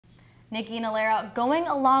Nikki and Alera, going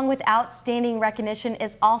along with outstanding recognition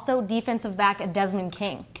is also defensive back Desmond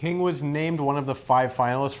King. King was named one of the 5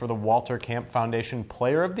 finalists for the Walter Camp Foundation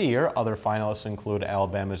Player of the Year. Other finalists include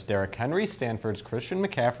Alabama's Derrick Henry, Stanford's Christian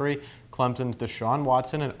McCaffrey, Clemson's Deshaun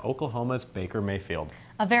Watson, and Oklahoma's Baker Mayfield.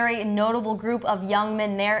 A very notable group of young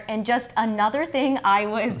men there, and just another thing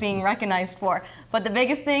Iowa is being recognized for. But the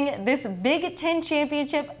biggest thing, this Big Ten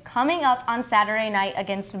championship coming up on Saturday night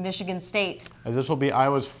against Michigan State. As this will be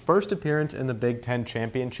Iowa's first appearance in the Big Ten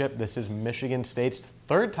championship, this is Michigan State's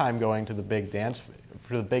 3rd time going to the big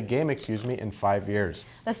game, in 5 years.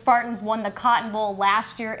 The Spartans won the Cotton Bowl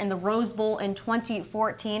last year and the Rose Bowl in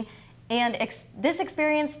 2014. And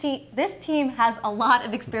this team has a lot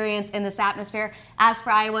of experience in this atmosphere. As for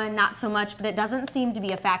Iowa, not so much, but it doesn't seem to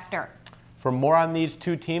be a factor. For more on these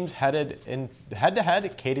two teams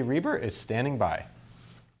head-to-head, Katie Reber is standing by.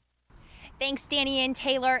 Thanks, Danny and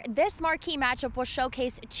Taylor. This marquee matchup will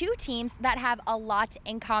showcase 2 teams that have a lot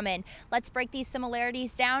in common. Let's break these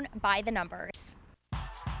similarities down by the numbers.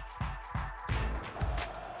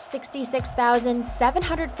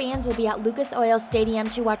 66,700 fans will be at Lucas Oil Stadium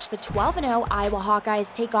to watch the 12-0 Iowa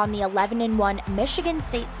Hawkeyes take on the 11-1 Michigan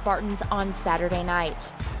State Spartans on Saturday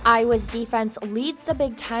night. Iowa's defense leads the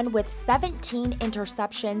Big Ten with 17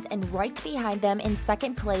 interceptions, and right behind them in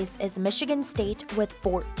second place is Michigan State with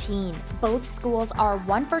 14. Both schools are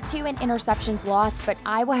 1 for 2 in interceptions lost, but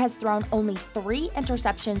Iowa has thrown only 3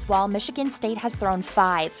 interceptions while Michigan State has thrown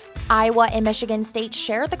 5. Iowa and Michigan State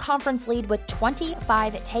share the conference lead with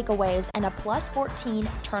 25 takeaways and a plus 14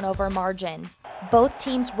 turnover margin. Both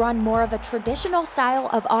teams run more of a traditional style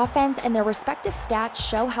of offense, and their respective stats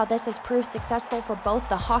show how this has proved successful for both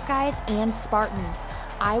the Hawkeyes and Spartans.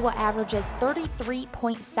 Iowa averages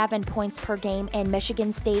 33.7 points per game and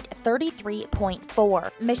Michigan State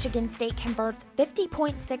 33.4. Michigan State converts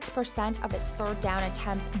 50.6% of its third down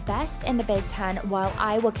attempts, best in the Big Ten, while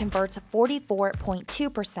Iowa converts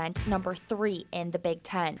 44.2%, number 3 in the Big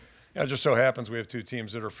Ten. Yeah, it just so happens we have 2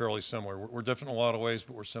 teams that are fairly similar. We're different in a lot of ways,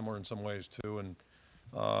 but we're similar in some ways too, and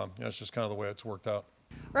it's just kind of the way it's worked out.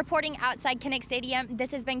 Reporting outside Kinnick Stadium,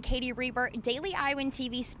 this has been Katie Reber, Daily Iowan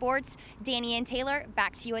TV Sports. Danny and Taylor,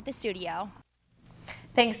 back to you at the studio.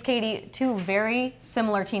 Thanks, Katie. 2 very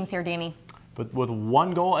similar teams here, Danny. But with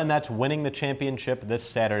 1 goal, and that's winning the championship this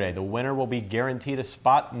Saturday. The winner will be guaranteed a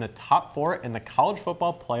spot in the top 4 in the college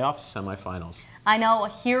football playoff semifinals. I know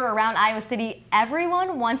here around Iowa City,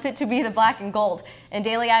 everyone wants it to be the black and gold. And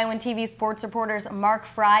Daily Iowan TV sports reporters Mark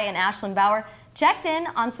Fry and Ashlyn Bauer checked in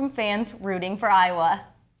on some fans rooting for Iowa.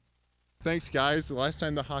 Thanks, guys. The last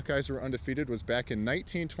time the Hawkeyes were undefeated was back in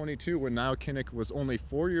 1922 when Niall Kinnick was only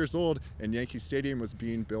 4 years old and Yankee Stadium was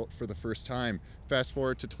being built for the first time. Fast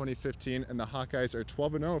forward to 2015 and the Hawkeyes are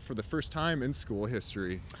 12-0 for the first time in school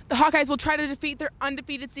history. The Hawkeyes will try to defeat their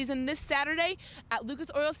undefeated season this Saturday at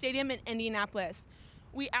Lucas Oil Stadium in Indianapolis.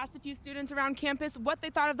 We asked a few students around campus what they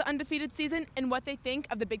thought of the undefeated season and what they think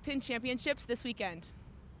of the Big Ten championships this weekend.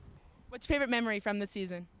 What's your favorite memory from this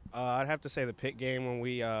season? I'd have to say the Pitt game when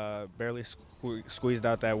we barely squeezed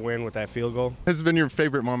out that win with that field goal. What has been your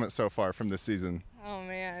favorite moment so far from this season? Oh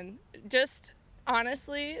man, just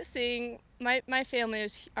honestly seeing my family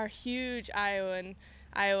are huge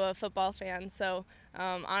Iowa football fans, so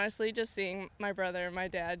honestly just seeing my brother and my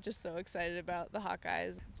dad just so excited about the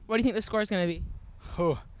Hawkeyes. What do you think the score is going to be?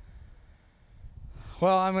 Oh.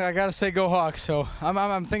 Well, I got to say go Hawks, so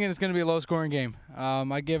I'm thinking it's going to be a low-scoring game.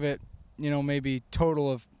 I give it, maybe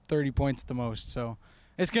total of 30 points at the most, so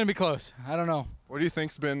it's going to be close. I don't know. What do you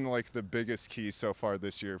think's been like the biggest key so far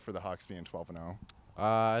this year for the Hawks being 12-0?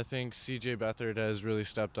 I think C.J. Beathard has really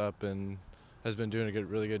stepped up and has been doing a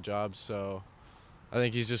really good job, so I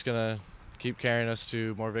think he's just going to keep carrying us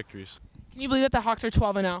to more victories. Can you believe that the Hawks are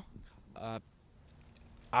 12-0?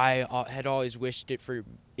 I had always wished for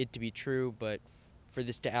it to be true, but for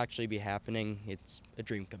this to actually be happening, it's a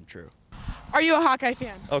dream come true. Are you a Hawkeye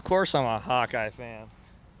fan? Of course I'm a Hawkeye fan.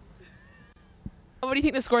 What do you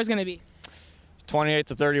think the score is going to be?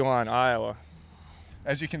 28-31, Iowa.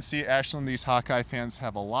 As you can see, Ashlyn, these Hawkeye fans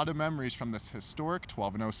have a lot of memories from this historic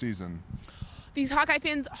 12-0 season. These Hawkeye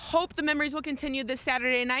fans hope the memories will continue this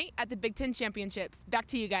Saturday night at the Big Ten Championships. Back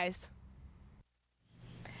to you guys.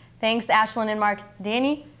 Thanks, Ashlyn and Mark.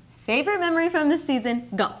 Danny, favorite memory from this season?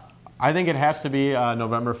 Go. I think it has to be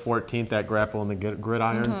November 14th, that grapple in the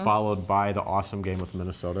gridiron, followed by the awesome game with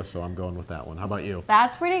Minnesota, so I'm going with that one. How about you?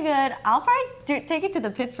 That's pretty good. I'll probably take it to the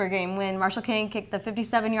Pittsburgh game when Marshall King kicked the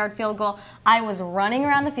 57-yard field goal. I was running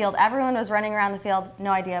around the field. Everyone was running around the field. No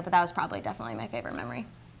idea, but that was probably definitely my favorite memory.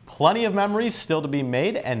 Plenty of memories still to be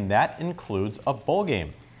made, and that includes a bowl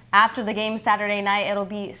game. After the game Saturday night, it'll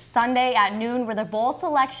be Sunday at noon where the bowl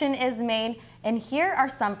selection is made. And here are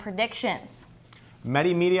some predictions.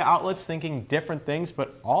 Many media outlets thinking different things,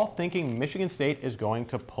 but all thinking Michigan State is going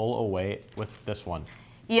to pull away with this one.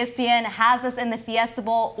 ESPN has us in the Fiesta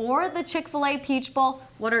Bowl or the Chick-fil-A Peach Bowl.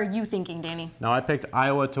 What are you thinking, Danny? Now, I picked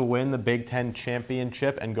Iowa to win the Big Ten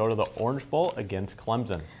championship and go to the Orange Bowl against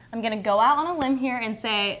Clemson. I'm going to go out on a limb here and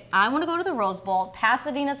say I want to go to the Rose Bowl.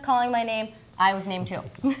 Pasadena's calling my name. Iowa's name too.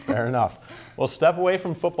 Fair enough. We'll step away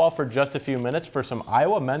from football for just a few minutes for some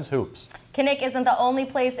Iowa men's hoops. Kinnick isn't the only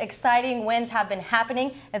place exciting wins have been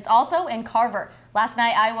happening. It's also in Carver. Last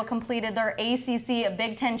night, Iowa completed their ACC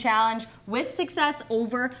Big Ten Challenge with success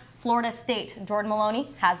over Florida State. Jordan Maloney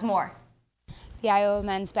has more. The Iowa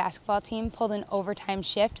men's basketball team pulled an overtime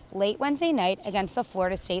shift late Wednesday night against the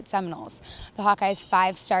Florida State Seminoles. The Hawkeyes'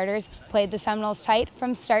 5 starters played the Seminoles tight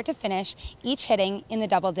from start to finish, each hitting in the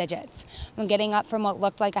double digits. When getting up from what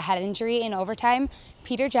looked like a head injury in overtime,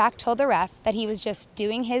 Peter Jack told the ref that he was just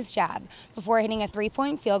doing his job before hitting a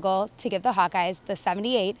 3-point field goal to give the Hawkeyes the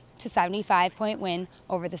 78-75-point win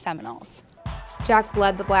over the Seminoles. Jack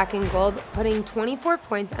led the black and gold, putting 24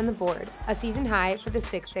 points on the board, a season high for the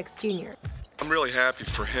 6'6" junior. I'm really happy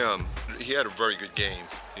for him. He had a very good game.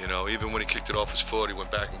 You know, even when he kicked it off his foot, he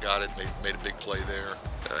went back and got it, made a big play there.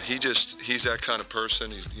 He's that kind of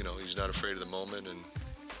person. He's not afraid of the moment, and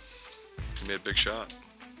he made a big shot.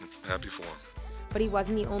 I'm happy for him. But he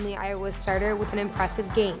wasn't the only Iowa starter with an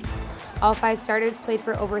impressive game. All 5 starters played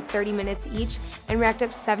for over 30 minutes each and racked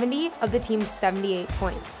up 70 of the team's 78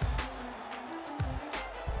 points.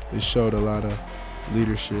 It showed a lot of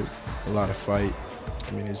leadership, a lot of fight.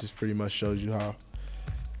 I mean, it just pretty much shows you how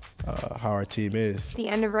our team is. At the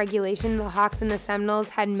end of regulation, the Hawks and the Seminoles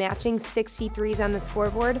had matching 63s on the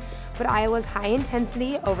scoreboard, but Iowa's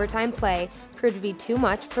high-intensity overtime play proved to be too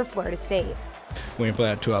much for Florida State. We ain't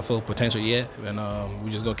played to our full potential yet, and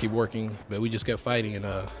we just gonna keep working, but we just kept fighting and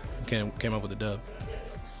came up with a dub.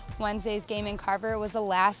 Wednesday's game in Carver was the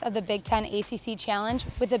last of the Big Ten ACC Challenge,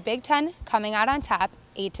 with the Big Ten coming out on top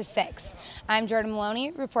 8-6. I'm Jordan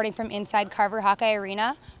Maloney, reporting from inside Carver Hawkeye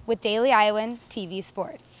Arena with Daily Iowan TV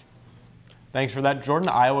Sports. Thanks for that, Jordan.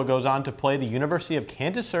 Iowa goes on to play the University of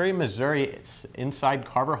Kansas City, Missouri. It's inside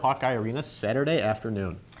Carver Hawkeye Arena Saturday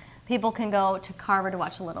afternoon. People can go to Carver to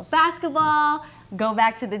watch a little basketball, go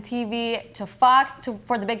back to the TV, to Fox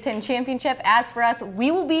for the Big Ten Championship. As for us,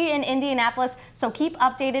 we will be in Indianapolis, so keep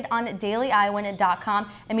updated on dailyiowan.com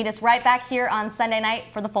and meet us right back here on Sunday night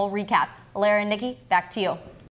for the full recap. Alara and Nikki, back to you.